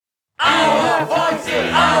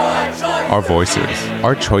Our Voices,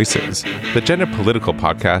 Our Choices, the gender political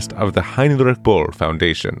podcast of the Heinrich Böll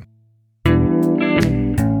Foundation.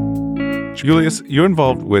 Julius, you're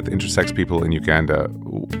involved with intersex people in Uganda.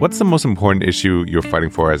 What's the most important issue you're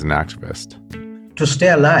fighting for as an activist? To stay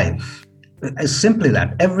alive. It's simply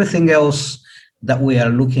that. Everything else that we are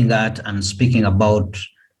looking at and speaking about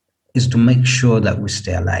is to make sure that we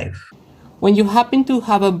stay alive. When you happen to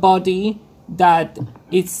have a body that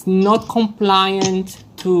is not compliant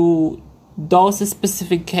to those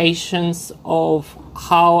specifications of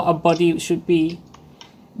how a body should be,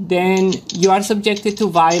 then you are subjected to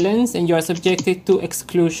violence and you are subjected to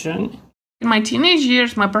exclusion. In my teenage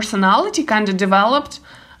years, my personality kind of developed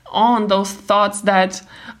on those thoughts that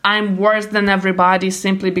I'm worse than everybody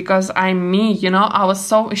simply because I'm me, I was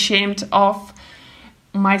so ashamed of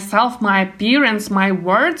myself, my appearance, my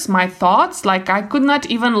words, my thoughts. Like I could not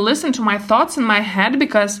even listen to my thoughts in my head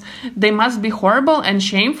because they must be horrible and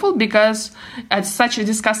shameful because such a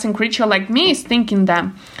disgusting creature like me is thinking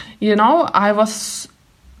them. I was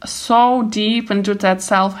so deep into that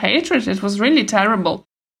self-hatred. It was really terrible.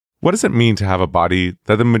 What does it mean to have a body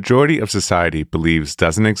that the majority of society believes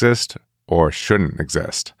doesn't exist or shouldn't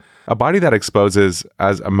exist? A body that exposes,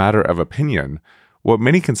 as a matter of opinion, what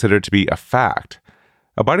many consider to be a fact.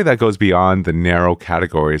 A body that goes beyond the narrow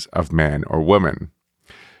categories of man or woman.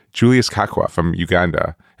 Julius Kaggwa from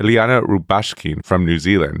Uganda, Eliana Rubashkyn from New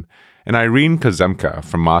Zealand, and Irene Kuzemko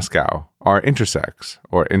from Moscow are intersex,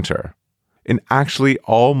 or inter. In actually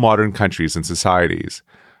all modern countries and societies,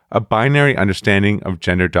 a binary understanding of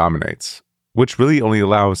gender dominates, which really only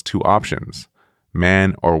allows two options,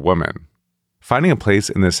 man or woman. Finding a place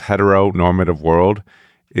in this heteronormative world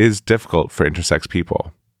is difficult for intersex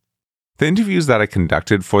people. The interviews that I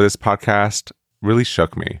conducted for this podcast really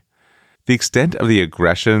shook me. The extent of the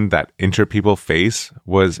aggression that inter people face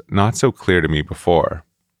was not so clear to me before.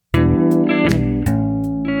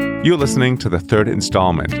 You're listening to the third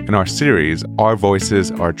installment in our series, Our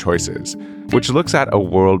Voices, Our Choices, which looks at a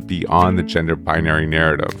world beyond the gender binary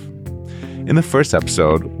narrative. In the first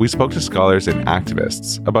episode, we spoke to scholars and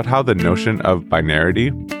activists about how the notion of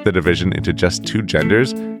binarity, the division into just two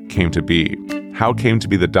genders, came to be, how it came to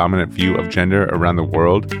be the dominant view of gender around the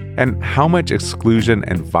world, and how much exclusion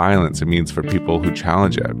and violence it means for people who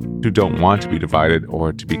challenge it, who don't want to be divided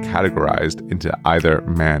or to be categorized into either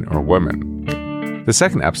man or woman. The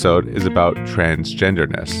second episode is about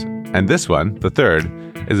transgenderness, and this one, the third,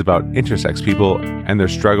 is about intersex people and their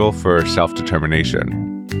struggle for self-determination.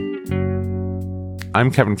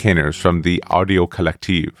 I'm Kevin Caners from the Audio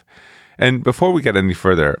Collective, and before we get any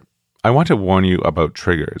further, I want to warn you about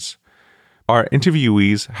triggers. Our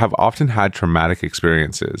interviewees have often had traumatic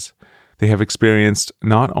experiences. They have experienced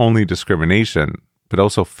not only discrimination, but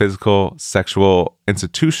also physical, sexual,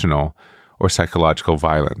 institutional, or psychological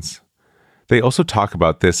violence. They also talk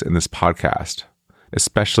about this in this podcast,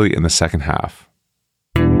 especially in the second half.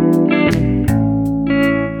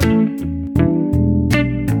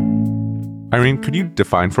 Irene, could you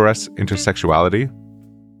define for us intersexuality?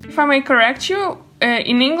 If I may correct you,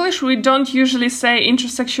 in English we don't usually say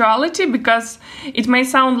intersexuality because it may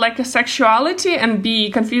sound like a sexuality and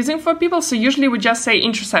be confusing for people, so usually we just say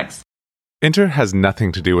intersex. Inter has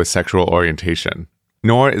nothing to do with sexual orientation,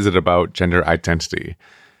 nor is it about gender identity.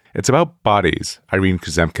 It's about bodies, Irene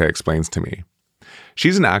Kuzemko explains to me.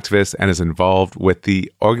 She's an activist and is involved with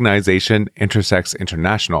the organization Intersex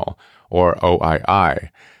International, or OII,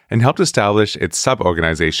 and helped establish its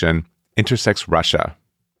sub-organization, Intersex Russia.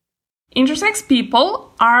 Intersex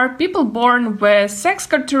people are people born with sex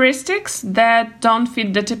characteristics that don't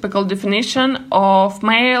fit the typical definition of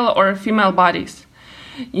male or female bodies.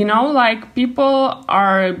 People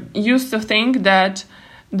are used to think that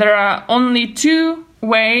there are only two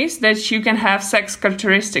ways that you can have sex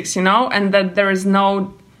characteristics, and that there is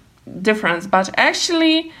no difference. But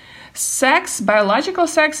actually, biological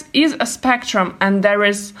sex is a spectrum, and there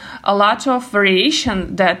is a lot of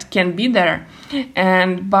variation that can be there.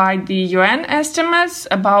 And by the UN estimates,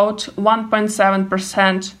 about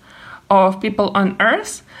 1.7% of people on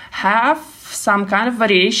Earth have some kind of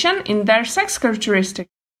variation in their sex characteristic.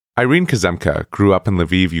 Irene Kuzemko grew up in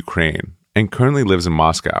Lviv, Ukraine, and currently lives in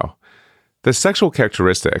Moscow. The sexual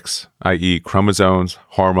characteristics, i.e. chromosomes,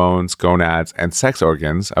 hormones, gonads, and sex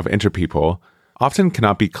organs of interpeople, often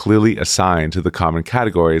cannot be clearly assigned to the common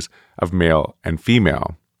categories of male and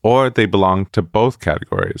female, or they belong to both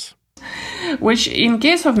categories. Which in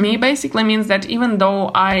case of me basically means that even though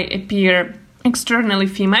I appear externally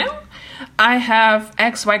female, I have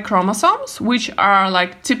XY chromosomes, which are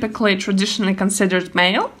typically traditionally considered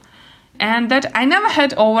male, and that I never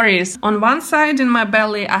had ovaries. On one side in my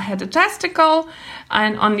belly I had a testicle,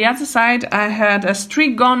 and on the other side I had a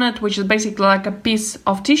streak gonad, which is basically like a piece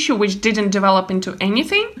of tissue which didn't develop into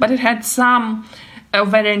anything, but it had some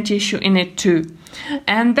ovarian tissue in it too.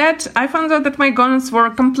 And that I found out that my gonads were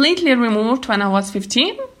completely removed when I was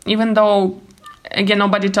 15, even though, again,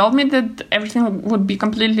 nobody told me that everything would be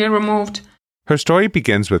completely removed. Her story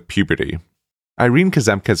begins with puberty. Irene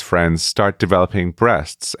Kuzemko's friends start developing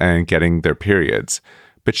breasts and getting their periods,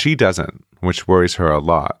 but she doesn't, which worries her a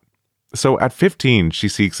lot. So at 15, she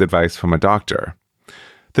seeks advice from a doctor.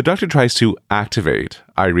 The doctor tries to activate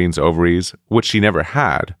Irene's ovaries, which she never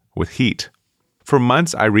had, with heat. For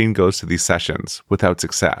months, Irene goes to these sessions without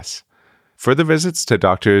success. Further visits to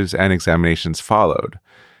doctors and examinations followed,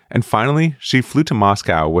 and finally, she flew to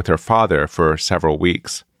Moscow with her father for several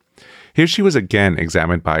weeks. Here she was again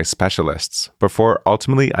examined by specialists before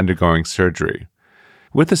ultimately undergoing surgery.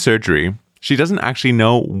 With the surgery, she doesn't actually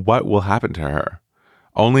know what will happen to her,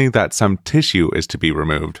 only that some tissue is to be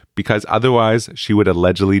removed, because otherwise she would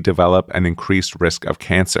allegedly develop an increased risk of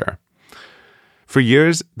cancer. For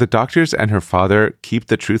years, the doctors and her father keep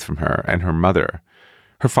the truth from her and her mother.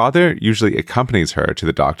 Her father usually accompanies her to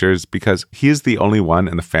the doctors because he is the only one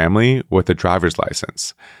in the family with a driver's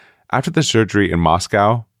license. After the surgery in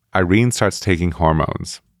Moscow, Irene starts taking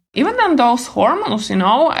hormones. Even on those hormones,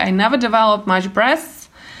 I never developed much breasts,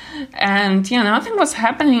 and nothing was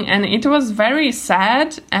happening, and it was very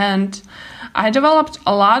sad, and I developed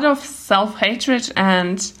a lot of self-hatred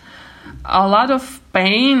and a lot of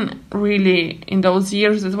pain, really, in those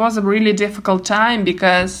years. It was a really difficult time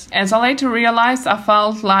because, as I later realized, I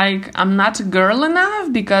felt like I'm not a girl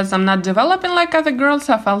enough because I'm not developing like other girls.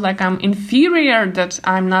 I felt like I'm inferior, that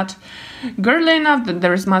I'm not girly enough, that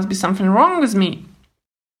there must be something wrong with me.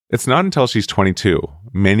 It's not until she's 22,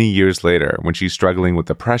 many years later, when she's struggling with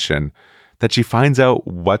depression, that she finds out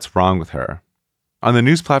what's wrong with her. On the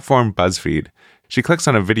news platform BuzzFeed, she clicks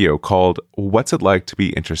on a video called "What's It Like to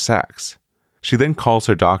Be Intersex?" She then calls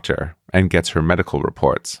her doctor and gets her medical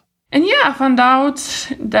reports. And I found out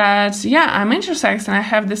that, I'm intersex and I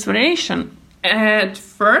have this variation. At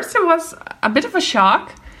first, it was a bit of a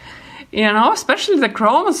shock, especially the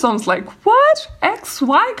chromosomes, like, what? X,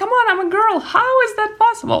 Y? Come on, I'm a girl. How is that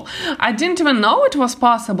possible? I didn't even know it was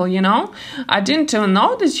possible, I didn't even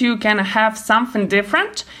know that you can have something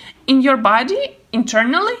different in your body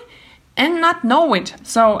internally and not know it.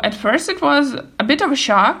 So at first, it was a bit of a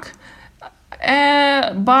shock.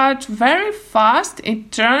 But very fast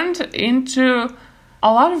it turned into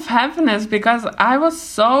a lot of happiness because I was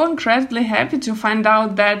so incredibly happy to find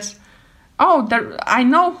out that, I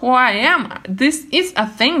know who I am. This is a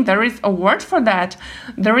thing. There is a word for that.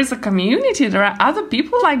 There is a community. There are other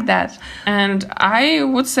people like that. And I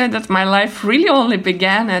would say that my life really only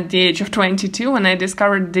began at the age of 22 when I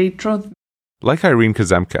discovered the truth. Like Irene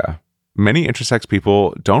Kuzemko, many intersex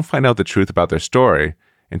people don't find out the truth about their story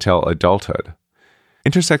until adulthood.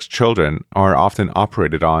 Intersex children are often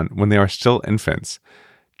operated on when they are still infants.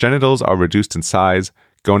 Genitals are reduced in size,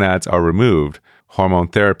 gonads are removed, hormone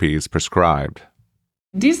therapies prescribed.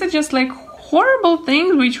 These are just like horrible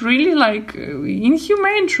things which really like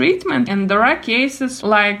inhumane treatment. And there are cases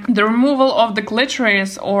like the removal of the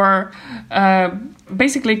clitoris or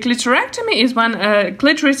basically clitorectomy is when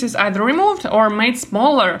clitoris is either removed or made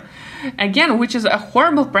smaller. Again, which is a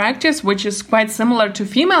horrible practice, which is quite similar to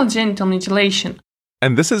female genital mutilation.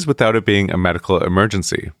 And this is without it being a medical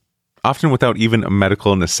emergency, often without even a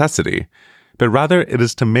medical necessity, but rather it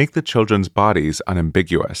is to make the children's bodies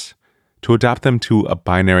unambiguous, to adapt them to a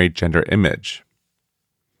binary gender image.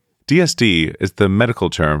 DSD is the medical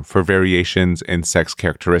term for variations in sex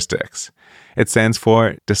characteristics. It stands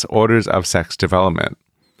for Disorders of Sex Development.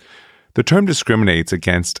 The term discriminates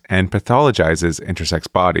against and pathologizes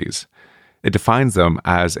intersex bodies. It defines them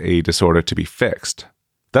as a disorder to be fixed.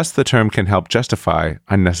 Thus, the term can help justify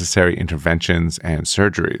unnecessary interventions and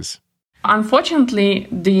surgeries. Unfortunately,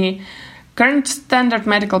 the current standard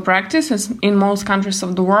medical practice in most countries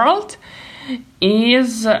of the world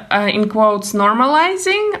is, in quotes,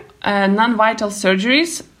 normalizing non-vital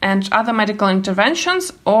surgeries and other medical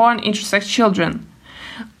interventions on intersex children.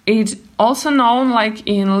 It's also known, like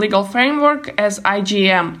in legal framework, as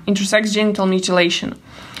IGM, intersex genital mutilation.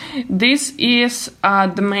 This is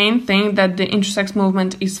the main thing that the intersex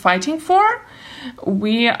movement is fighting for.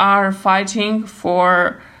 We are fighting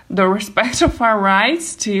for the respect of our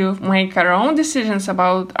rights to make our own decisions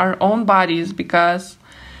about our own bodies because,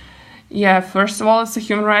 Yeah, first of all, it's a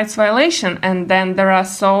human rights violation, and then there are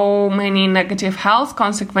so many negative health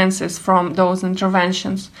consequences from those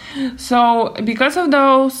interventions. So, because of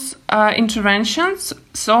those interventions,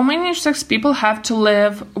 so many intersex people have to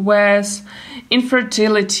live with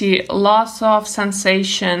infertility, loss of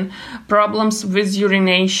sensation, problems with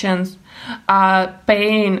urination,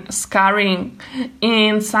 pain, scarring.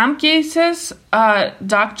 In some cases,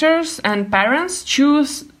 doctors and parents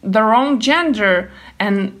choose the wrong gender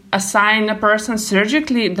and assign a person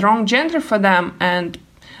surgically the wrong gender for them, and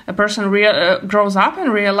a person grows up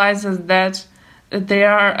and realizes that they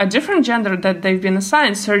are a different gender that they've been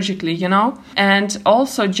assigned surgically, and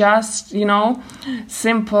also just,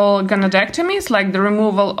 simple gonadectomies, like the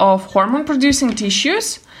removal of hormone-producing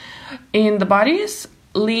tissues in the bodies,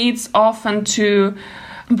 leads often to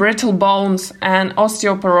brittle bones and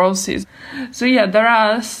osteoporosis. So yeah, there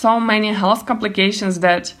are so many health complications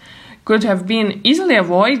that could have been easily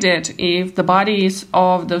avoided if the bodies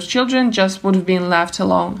of those children just would have been left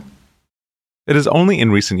alone. It is only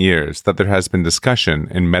in recent years that there has been discussion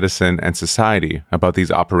in medicine and society about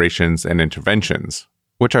these operations and interventions,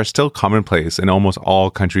 which are still commonplace in almost all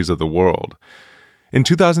countries of the world. In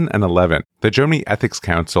 2011, the Germany Ethics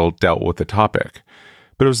Council dealt with the topic,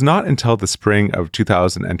 but it was not until the spring of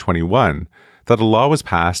 2021 that a law was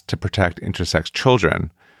passed to protect intersex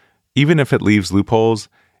children. Even if it leaves loopholes,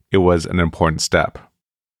 it was an important step.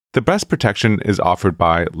 The best protection is offered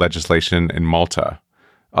by legislation in Malta.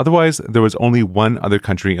 Otherwise, there was only one other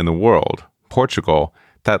country in the world, Portugal,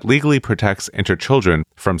 that legally protects interchildren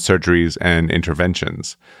from surgeries and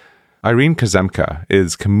interventions. Irene Kuzemko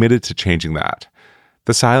is committed to changing that.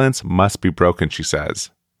 The silence must be broken, she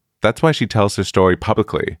says. That's why she tells her story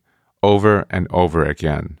publicly, over and over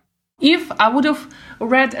again. If I would have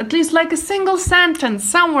read at least like a single sentence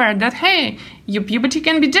somewhere that, hey, your puberty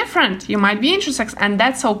can be different, you might be intersex, and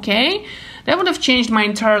that's okay, that would have changed my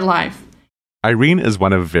entire life. Irene is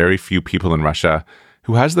one of very few people in Russia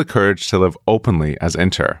who has the courage to live openly as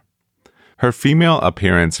inter. Her female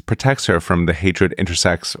appearance protects her from the hatred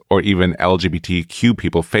intersex or even LGBTQ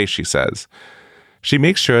people face, she says. She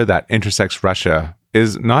makes sure that Intersex Russia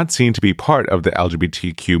is not seen to be part of the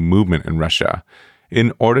LGBTQ movement in Russia,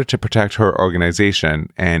 in order to protect her organization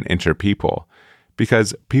and inter people,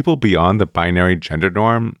 because people beyond the binary gender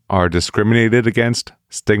norm are discriminated against,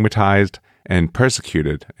 stigmatized, and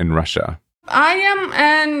persecuted in Russia. I am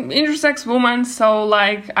an intersex woman, so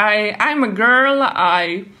I'm a girl,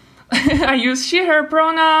 I use she, her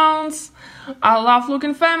pronouns, I love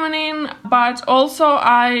looking feminine, but also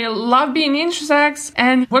I love being intersex.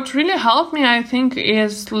 And what really helped me, I think,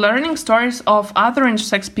 is learning stories of other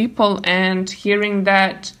intersex people and hearing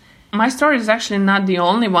that my story is actually not the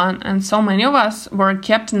only one. And so many of us were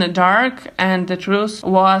kept in the dark, and the truth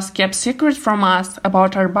was kept secret from us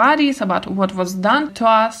about our bodies, about what was done to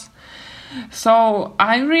us. So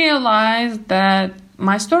I realized that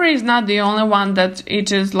my story is not the only one, that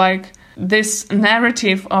it is like this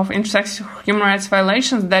narrative of intersex human rights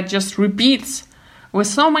violations that just repeats with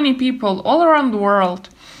so many people all around the world.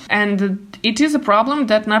 And it is a problem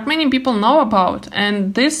that not many people know about.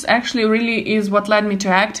 And this actually really is what led me to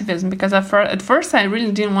activism, because at first I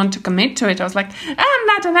really didn't want to commit to it. I was like, I'm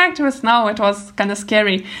not an activist. No, it was kind of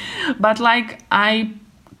scary. But I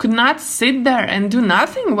could not sit there and do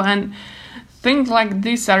nothing when things like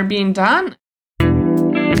this are being done.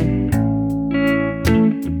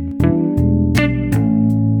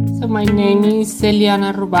 So my name is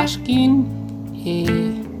Eliana Rubashkyn.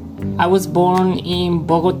 I was born in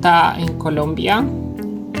Bogota, in Colombia.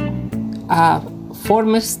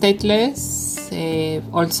 Former stateless,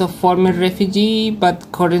 also former refugee,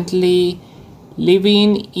 but currently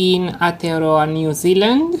living in Aotearoa, New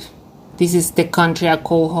Zealand. This is the country I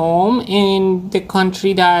call home, and the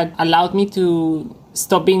country that allowed me to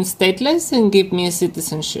stop being stateless and give me a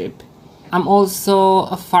citizenship. I'm also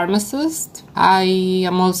a pharmacist. I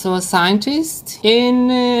am also a scientist.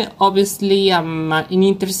 And obviously, I'm an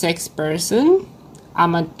intersex person.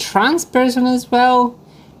 I'm a trans person as well.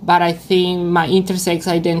 But I think my intersex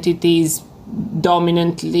identity is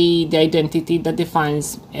dominantly the identity that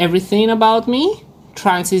defines everything about me.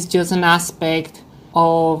 Trans is just an aspect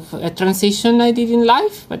of a transition I did in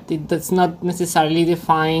life, but it does not necessarily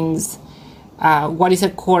defines what is a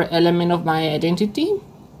core element of my identity.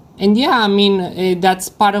 And that's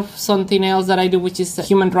part of something else that I do, which is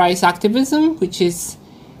human rights activism, which is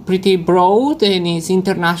pretty broad and is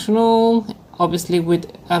international, obviously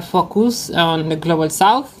with a focus on the global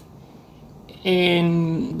south.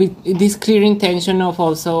 And with this clear intention of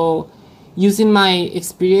also using my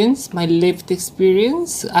experience, my lived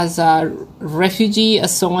experience as a refugee,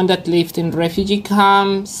 as someone that lived in refugee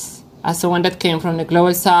camps, as someone that came from the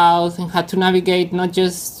global south and had to navigate not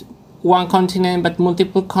just one continent but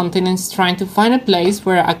multiple continents, trying to find a place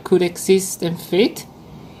where I could exist and fit.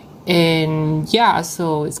 And yeah,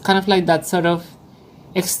 so it's kind of like that sort of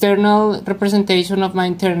external representation of my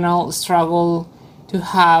internal struggle to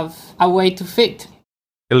have a way to fit.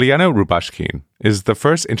 Eliana Rubashkyn is the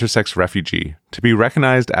first intersex refugee to be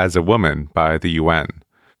recognized as a woman by the UN.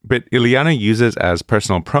 But Eliana uses as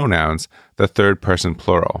personal pronouns the third person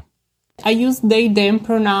plural. I use they, them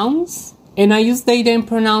pronouns. And I use they, them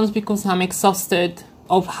pronouns because I'm exhausted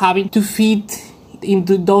of having to fit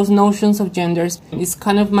into those notions of genders. It's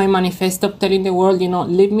kind of my manifesto of telling the world,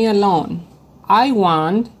 leave me alone. I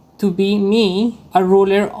want to be me, a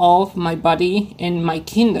ruler of my body and my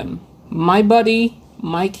kingdom. My body,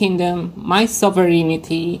 my kingdom, my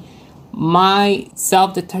sovereignty, my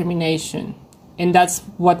self-determination. And that's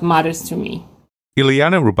what matters to me.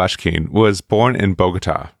 Eliana Rubashkyn was born in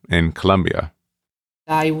Bogota, in Colombia.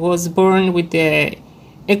 I was born with the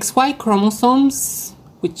XY chromosomes,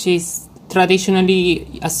 which is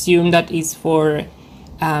traditionally assumed that is for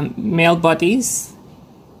male bodies.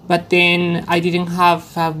 But then I didn't have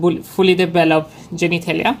fully developed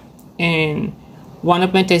genitalia. And one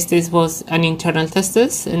of my testes was an internal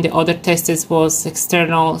testis, and the other testis was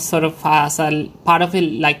external, sort of as a part of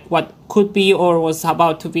it, like what could be or was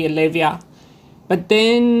about to be a labia. But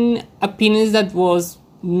then a penis that was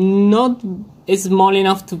not small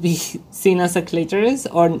enough to be seen as a clitoris,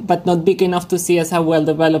 but not big enough to see as a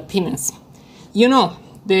well-developed penis.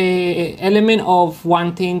 The element of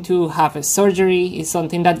wanting to have a surgery is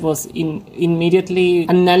something that was immediately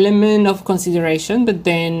an element of consideration, but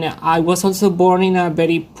then I was also born in a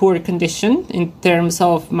very poor condition in terms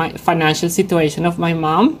of my financial situation of my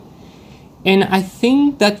mom. And I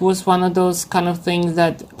think that was one of those kind of things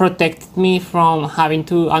that protected me from having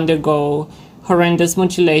to undergo horrendous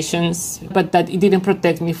mutilations, but that it didn't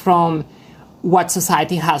protect me from what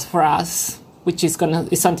society has for us, which is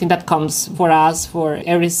something that comes for us for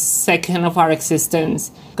every second of our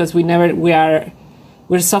existence, because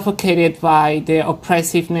we're suffocated by the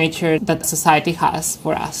oppressive nature that society has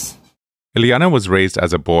for us. Eliana was raised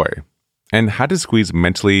as a boy and had to squeeze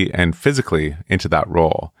mentally and physically into that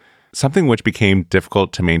role, something which became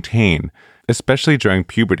difficult to maintain, especially during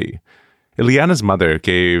puberty. Eliana's mother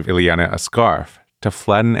gave Eliana a scarf to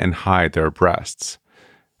flatten and hide their breasts.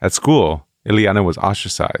 At school, Eliana was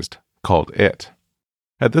ostracized, called it.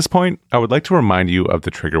 At this point, I would like to remind you of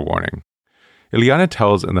the trigger warning. Eliana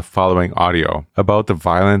tells in the following audio about the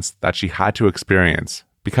violence that she had to experience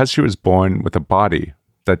because she was born with a body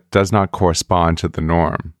that does not correspond to the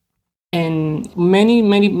norm. In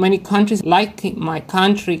many countries, like my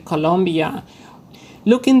country, Colombia,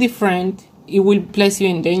 looking different, it will place you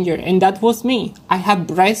in danger. And that was me. I had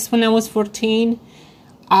breasts when I was 14.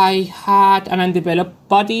 I had an undeveloped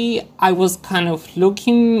body. I was kind of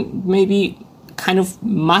looking maybe kind of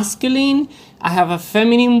masculine. I have a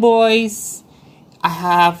feminine voice. I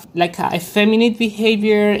have like a effeminate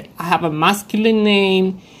behavior. I have a masculine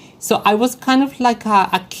name. So I was kind of like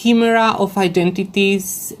a chimera of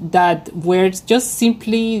identities that were just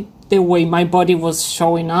simply the way my body was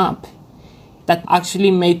showing up. That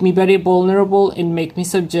actually made me very vulnerable and make me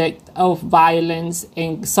subject of violence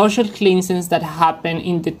and social cleansings that happened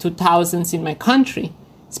in the 2000s in my country,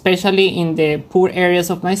 especially in the poor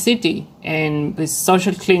areas of my city, and the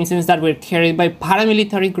social cleansings that were carried by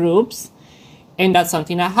paramilitary groups. And that's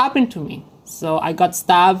something that happened to me. So I got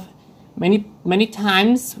stabbed many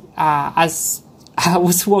times as I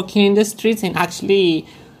was walking in the streets and actually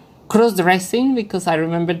cross-dressing, because I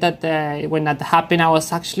remember that when that happened, I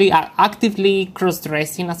was actually actively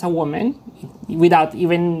cross-dressing as a woman without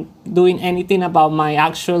even doing anything about my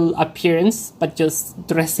actual appearance, but just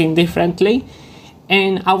dressing differently.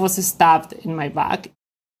 And I was stabbed in my back.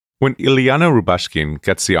 When Eliana Rubashkyn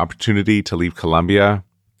gets the opportunity to leave Colombia,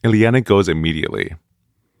 Eliana goes immediately.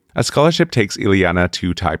 A scholarship takes Eliana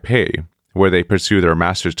to Taipei, where they pursue their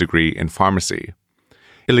master's degree in pharmacy.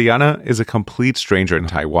 Eliana is a complete stranger in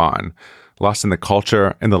Taiwan, lost in the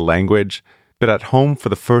culture and the language, but at home for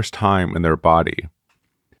the first time in their body.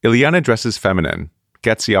 Eliana dresses feminine,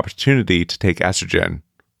 gets the opportunity to take estrogen.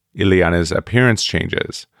 Eliana's appearance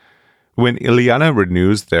changes. When Eliana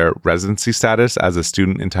renews their residency status as a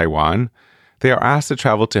student in Taiwan, they are asked to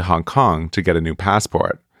travel to Hong Kong to get a new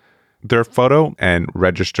passport. Their photo and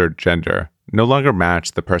registered gender no longer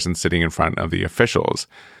match the person sitting in front of the officials,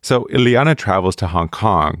 so Eliana travels to Hong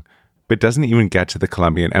Kong, but doesn't even get to the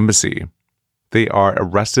Colombian embassy. They are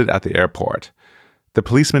arrested at the airport. The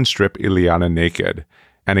policemen strip Eliana naked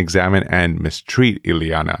and examine and mistreat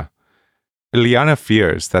Eliana. Eliana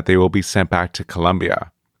fears that they will be sent back to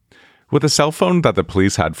Colombia. With a cell phone that the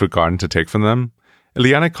police had forgotten to take from them,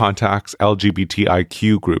 Eliana contacts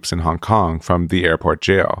LGBTIQ groups in Hong Kong from the airport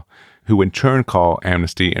jail, who in turn call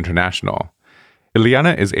Amnesty International.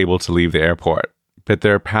 Eliana is able to leave the airport, but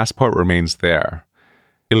their passport remains there.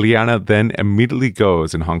 Eliana then immediately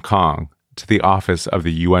goes in Hong Kong to the office of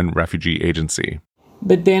the UN Refugee Agency.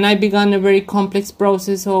 But then I began a very complex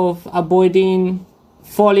process of avoiding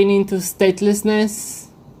falling into statelessness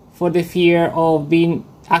for the fear of being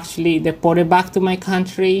actually deported back to my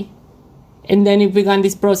country. And then it began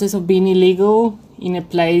this process of being illegal in a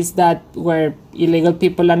place where illegal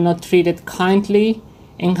people are not treated kindly,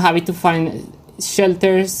 and having to find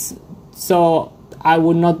shelters so I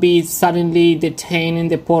would not be suddenly detained and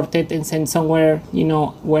deported and sent somewhere,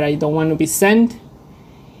 where I don't want to be sent.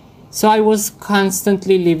 So I was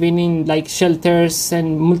constantly living in shelters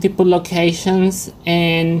and multiple locations,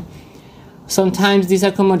 and sometimes these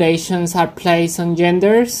accommodations are placed on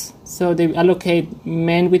genders. So they allocate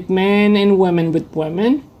men with men and women with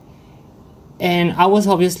women. And I was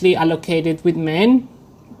obviously allocated with men.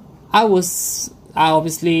 I was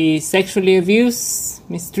obviously sexually abused,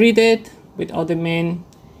 mistreated with other men,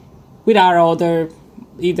 with our other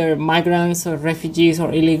either migrants or refugees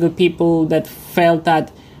or illegal people that felt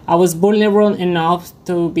that I was vulnerable enough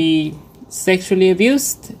to be sexually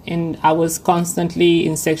abused, and I was constantly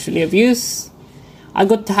in sexually abuse. I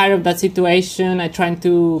got tired of that situation. I tried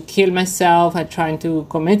to kill myself. I tried to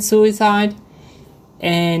commit suicide.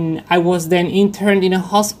 And I was then interned in a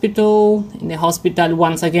hospital. In the hospital,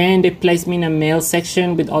 once again, they placed me in a male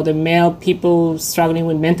section with other male people struggling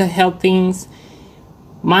with mental health things.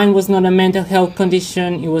 Mine was not a mental health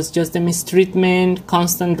condition. It was just a mistreatment,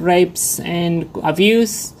 constant rapes and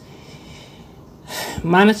abuse.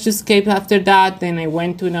 Managed to escape after that. Then I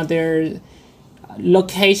went to another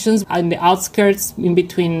locations on the outskirts in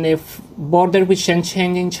between the border with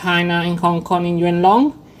Shenzhen in China and Hong Kong in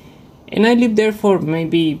Yuanlong. And I lived there for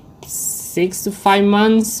maybe 6 to 5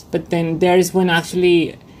 months. But then there is when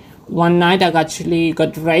actually one night I actually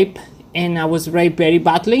got raped, and I was raped very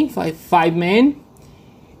badly by 5 men.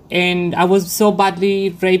 And I was so badly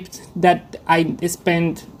raped that I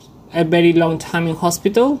spent a very long time in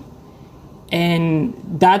hospital. And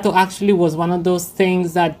that actually was one of those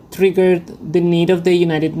things that triggered the need of the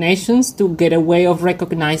United Nations to get a way of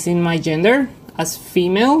recognizing my gender as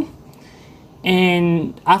female.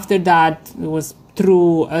 And after that, it was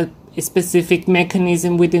through a specific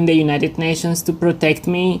mechanism within the United Nations to protect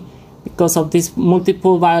me because of these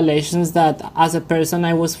multiple violations that as a person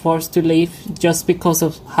I was forced to live just because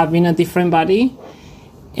of having a different body.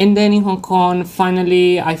 And then in Hong Kong,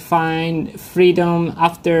 finally, I find freedom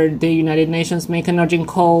after the United Nations make an urgent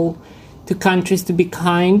call to countries to be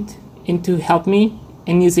kind and to help me.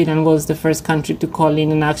 And New Zealand was the first country to call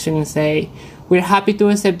in an action and say, we're happy to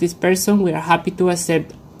accept this person. We are happy to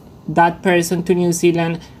accept that person to New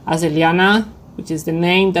Zealand as Eliana, which is the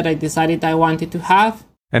name that I decided I wanted to have.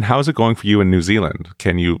 And how's it going for you in New Zealand?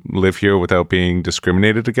 Can you live here without being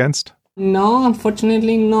discriminated against? No,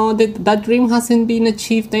 unfortunately, no. That dream hasn't been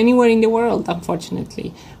achieved anywhere in the world,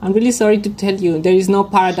 unfortunately. I'm really sorry to tell you, there is no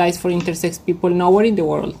paradise for intersex people nowhere in the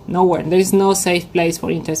world. Nowhere. There is no safe place for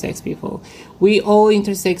intersex people. We all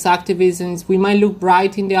intersex activists, we might look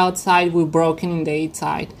bright in the outside, we're broken in the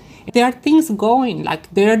inside. There are things going,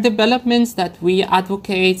 there are developments that we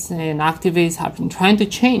advocates and activists have been trying to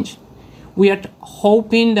change. We are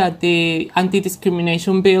hoping that the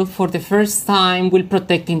anti-discrimination bill for the first time will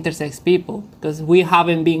protect intersex people, because we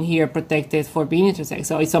haven't been here protected for being intersex.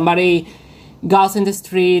 So if somebody goes in the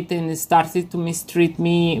street and starts to mistreat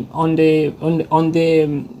me on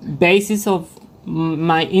the basis of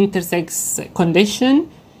my intersex condition,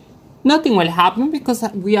 nothing will happen because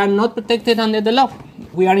we are not protected under the law.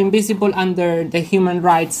 We are invisible under the Human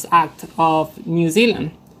Rights Act of New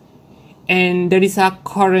Zealand. And there is a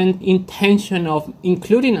current intention of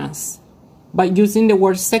including us by using the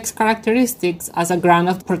word sex characteristics as a ground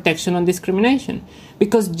of protection on discrimination.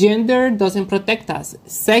 Because gender doesn't protect us.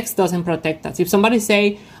 Sex doesn't protect us. If somebody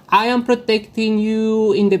say, I am protecting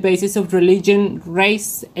you in the basis of religion,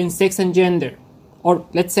 race, and sex and gender, or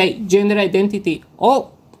let's say gender identity,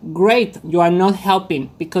 oh, great, you are not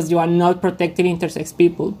helping because you are not protecting intersex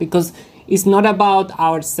people, because it's not about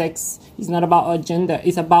our sex, it's not about our gender,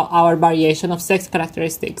 it's about our variation of sex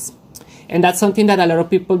characteristics. And that's something that a lot of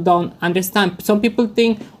people don't understand. Some people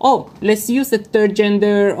think, oh, let's use a third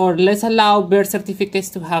gender, or let's allow birth certificates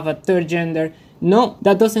to have a third gender. No,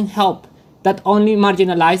 that doesn't help. That only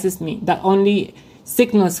marginalizes me. That only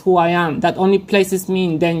signals who I am. That only places me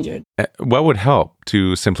in danger. What would help?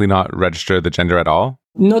 To simply not register the gender at all?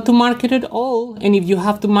 Not to market at all, and if you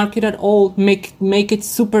have to market at all, make it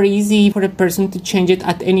super easy for a person to change it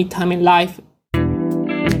at any time in life.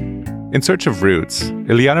 In search of roots,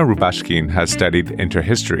 Eliana Rubashkyn has studied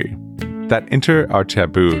interhistory. That inter are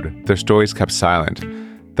tabooed, their stories kept silent.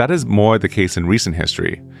 That is more the case in recent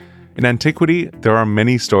history. In antiquity, there are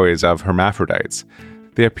many stories of hermaphrodites.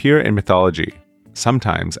 They appear in mythology,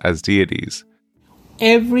 sometimes as deities.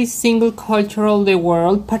 Every single culture of the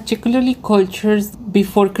world, particularly cultures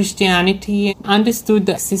before Christianity, understood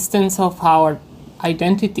the existence of our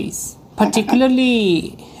identities.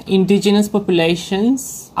 Particularly indigenous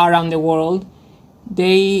populations around the world,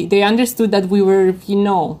 they understood that we were,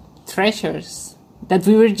 treasures, that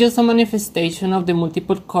we were just a manifestation of the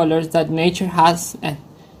multiple colors that nature has, and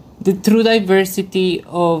the true diversity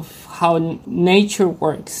of how nature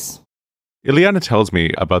works. Eliana tells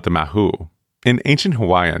me about the Mahu. In ancient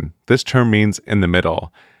Hawaiian, this term means in the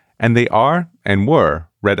middle, and they are and were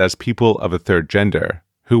read as people of a third gender,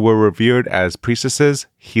 who were revered as priestesses,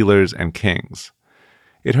 healers, and kings.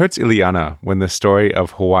 It hurts Eliana when the story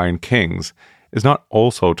of Hawaiian kings is not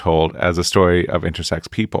also told as a story of intersex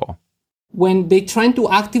people. When they try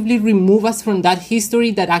to actively remove us from that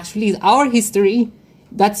history that actually is our history,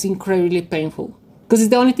 that's incredibly painful. Because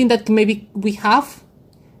it's the only thing that maybe we have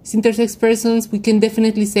as intersex persons. We can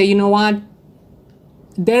definitely say, you know what?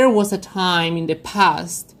 There was a time in the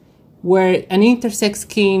past where an intersex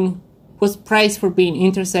king was praised for being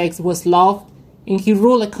intersex, was loved, and he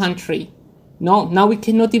ruled a country. No, now we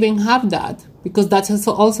cannot even have that because that's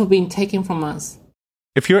also being taken from us.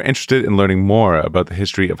 If you're interested in learning more about the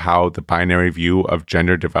history of how the binary view of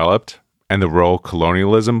gender developed and the role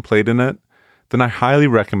colonialism played in it, then I highly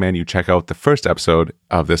recommend you check out the first episode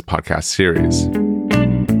of this podcast series.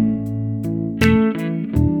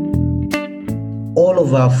 All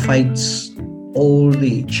of our fights, all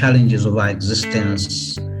the challenges of our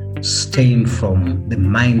existence stem from the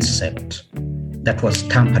mindset that was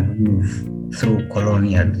tampered with through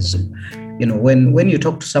colonialism. When you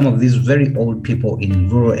talk to some of these very old people in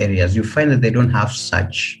rural areas, you find that they don't have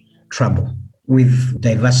such trouble with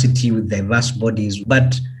diversity, with diverse bodies.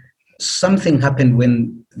 But something happened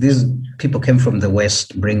when these people came from the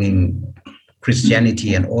West, bringing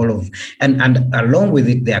Christianity and and along with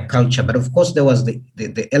it, their culture. But of course, there was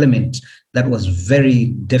the element that was very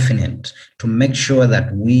definite to make sure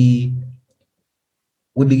that we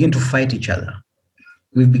begin to fight each other.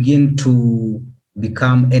 We begin to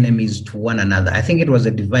become enemies to one another. I think it was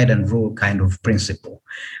a divide and rule kind of principle,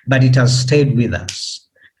 but it has stayed with us.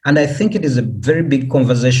 And I think it is a very big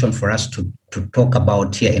conversation for us to talk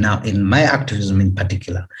about here in my activism in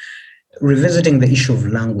particular, revisiting the issue of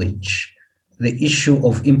language, the issue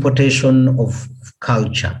of importation of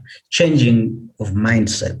culture, changing of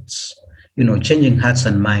mindsets, changing hearts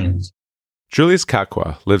and minds. Julius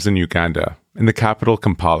Kaggwa lives in Uganda, in the capital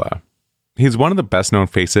Kampala. He's one of the best-known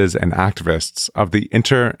faces and activists of the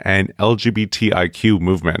inter- and LGBTIQ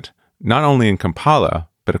movement, not only in Kampala,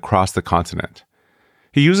 but across the continent.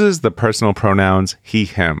 He uses the personal pronouns he,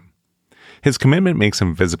 him. His commitment makes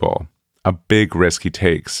him visible, a big risk he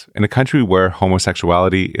takes in a country where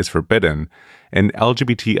homosexuality is forbidden and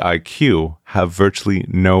LGBTIQ have virtually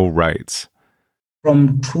no rights.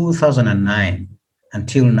 From 2009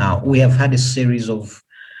 until now, we have had a series of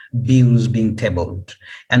bills being tabled.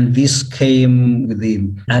 And this came with the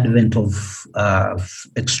advent of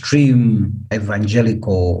extreme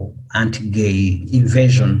evangelical anti-gay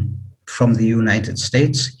invasion from the United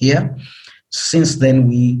States here. Since then,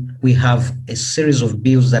 we have a series of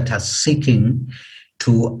bills that are seeking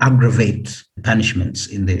to aggravate punishments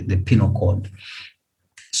in the penal code.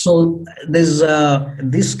 So there's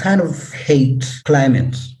this kind of hate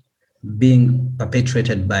climate being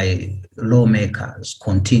perpetrated by lawmakers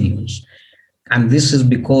continues. And this is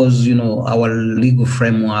because, our legal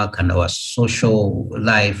framework and our social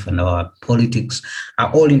life and our politics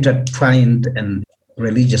are all intertwined and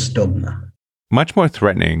religious dogma. Much more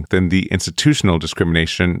threatening than the institutional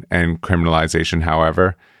discrimination and criminalization,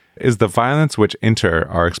 however, is the violence which inter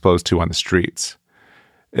are exposed to on the streets.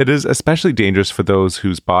 It is especially dangerous for those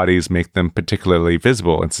whose bodies make them particularly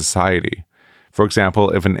visible in society. For example,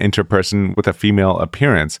 if an inter person with a female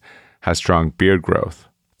appearance has strong beard growth,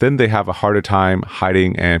 then they have a harder time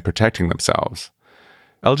hiding and protecting themselves.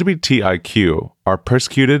 LGBTIQ are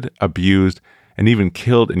persecuted, abused, and even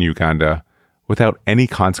killed in Uganda without any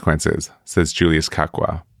consequences, says Julius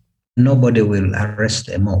Kaggwa. Nobody will arrest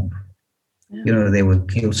a mob. They will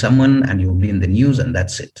kill someone and you'll be in the news and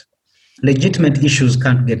that's it. Legitimate issues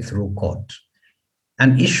can't get through court.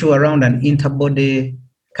 An issue around an interbody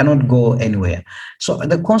cannot go anywhere. So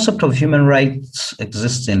the concept of human rights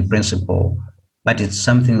exists in principle but it's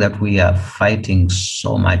something that we are fighting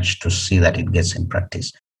so much to see that it gets in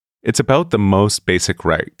practice. It's about the most basic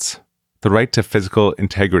rights: the right to physical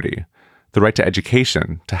integrity, the right to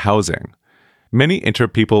education, to housing. Many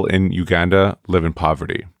interpeople in Uganda live in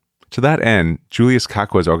poverty. To that end, Julius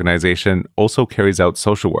Kaggwa's organization also carries out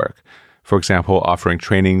social work, for example, offering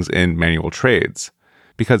trainings in manual trades,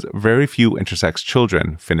 because very few intersex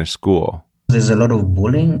children finish school. There's a lot of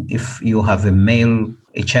bullying. If you have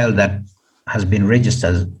a child that has been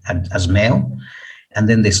registered as male, and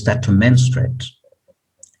then they start to menstruate,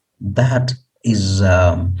 that is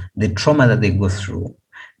the trauma that they go through,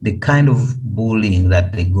 the kind of bullying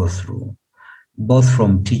that they go through, both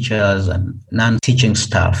from teachers and non-teaching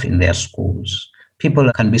staff in their schools.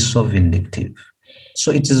 People can be so vindictive.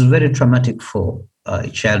 So it is very traumatic for a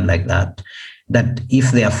child like that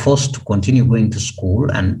if they are forced to continue going to school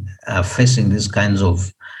and facing these kinds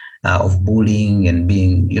of bullying and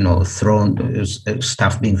being, thrown,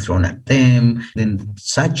 stuff being thrown at them, then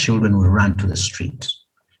such children will run to the street.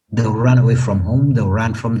 They'll run away from home, they'll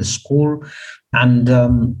run from the school.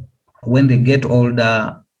 And when they get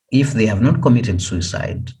older, if they have not committed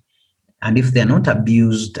suicide, and if they're not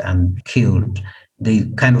abused and killed,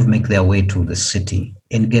 they kind of make their way to the city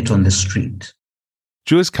and get on the street.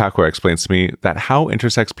 Julius Kaggwa explains to me that how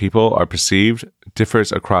intersex people are perceived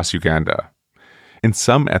differs across Uganda. In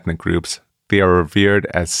some ethnic groups, they are revered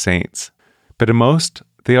as saints, but in most,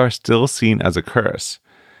 they are still seen as a curse.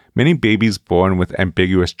 Many babies born with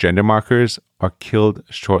ambiguous gender markers are killed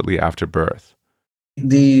shortly after birth.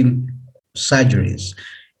 The surgeries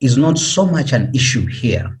is not so much an issue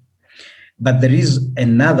here, but there is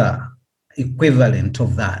another equivalent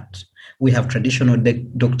of that. We have traditional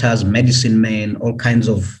doctors, medicine men, all kinds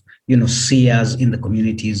of, seers in the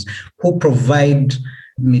communities who provide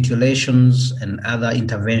mutilations and other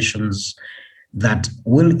interventions that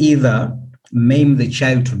will either maim the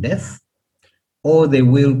child to death, or they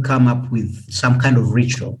will come up with some kind of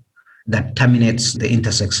ritual that terminates the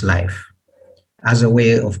intersex life as a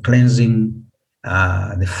way of cleansing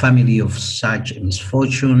the family of such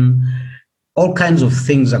misfortune. All kinds of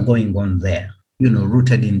things are going on there,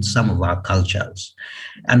 rooted in some of our cultures.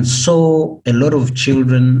 And so a lot of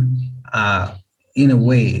children are, in a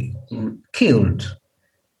way, killed,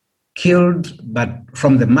 but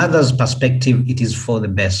from the mother's perspective, it is for the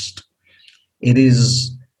best. It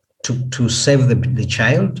is to save the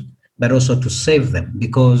child, but also to save them,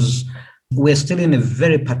 because we're still in a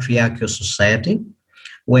very patriarchal society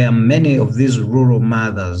where many of these rural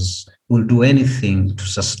mothers will do anything to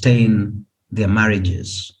sustain their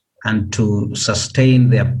marriages and to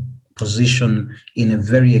sustain their position in a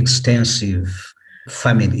very extensive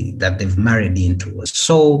family that they've married into.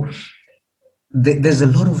 So there's a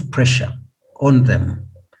lot of pressure on them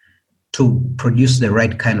to produce the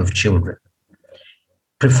right kind of children.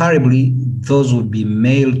 Preferably, those would be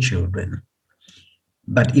male children.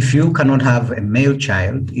 But if you cannot have a male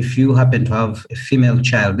child, if you happen to have a female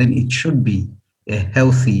child, then it should be a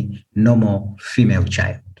healthy, normal female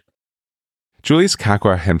child. Julius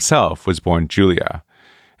Kaggwa himself was born Julia,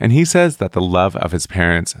 and he says that the love of his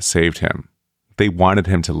parents saved him. They wanted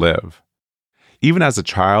him to live. Even as a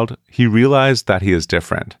child, he realized that he is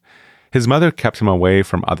different. His mother kept him away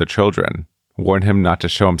from other children, warned him not to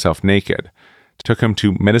show himself naked, took him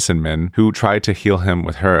to medicine men who tried to heal him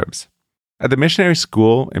with herbs. At the missionary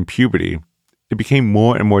school in puberty, it became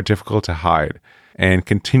more and more difficult to hide and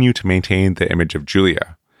continue to maintain the image of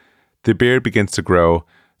Julia. The beard begins to grow,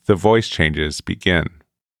 the voice changes begin.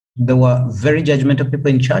 There were very judgmental people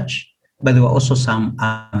in church, but there were also some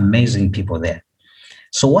amazing people there.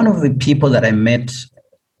 So one of the people that I met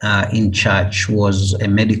in church was a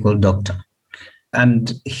medical doctor.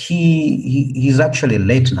 And he's actually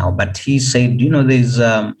late now, but he said, there's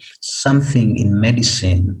something in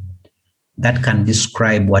medicine that can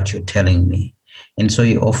describe what you're telling me. And so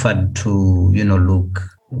he offered to, look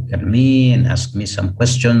at me and ask me some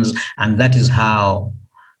questions. And that is how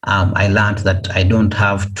I learned that I don't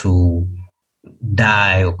have to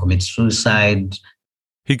die or commit suicide.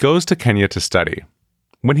 He goes to Kenya to study.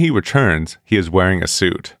 When he returns, he is wearing a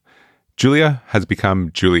suit. Julia has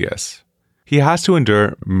become Julius. He has to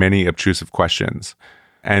endure many obtrusive questions,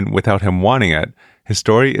 and without him wanting it, his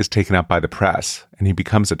story is taken up by the press, and he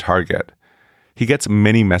becomes a target. He gets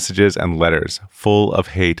many messages and letters full of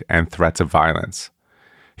hate and threats of violence.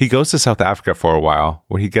 He goes to South Africa for a while,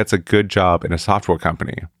 where he gets a good job in a software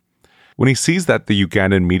company. When he sees that the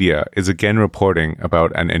Ugandan media is again reporting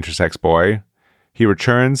about an intersex boy, he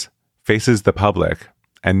returns, faces the public,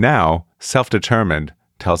 and now, self-determined,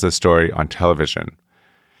 tells his story on television.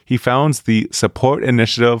 He founds the Support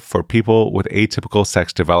Initiative for People with Atypical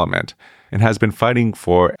Sex Development and has been fighting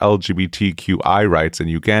for LGBTQI rights in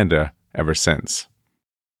Uganda ever since.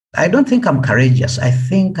 I don't think I'm courageous. I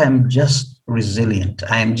think I'm just resilient.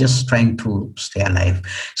 I'm just trying to stay alive.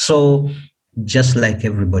 So just like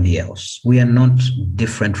everybody else, we are not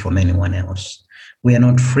different from anyone else. We are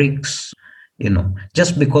not freaks.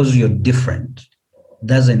 Just because you're different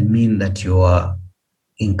doesn't mean that you are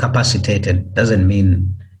incapacitated, doesn't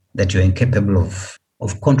mean that you're incapable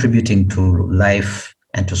of contributing to life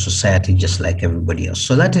and to society just like everybody else.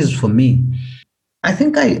 So that is, for me, I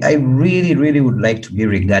think I really, really would like to be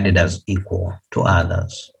regarded as equal to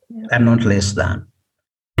others and not less than.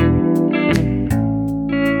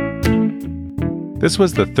 This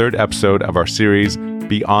was the third episode of our series,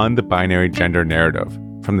 Beyond the Binary Gender Narrative,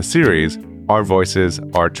 from the series, Our Voices,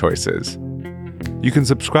 Our Choices. You can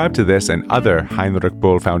subscribe to this and other Heinrich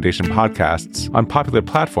Böll Foundation podcasts on popular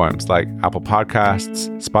platforms like Apple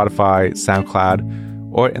Podcasts, Spotify,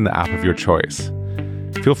 SoundCloud, or in the app of your choice.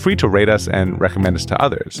 Feel free to rate us and recommend us to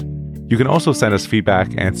others. You can also send us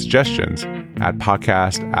feedback and suggestions at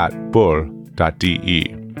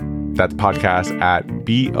podcast@boell.de. That's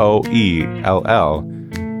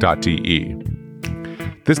podcast@BOELL.de.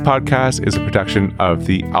 This podcast is a production of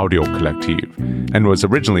the Audio Collective and was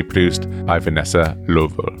originally produced by Vanessa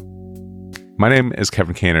Lovell. My name is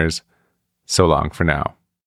Kevin Caners. So long for now.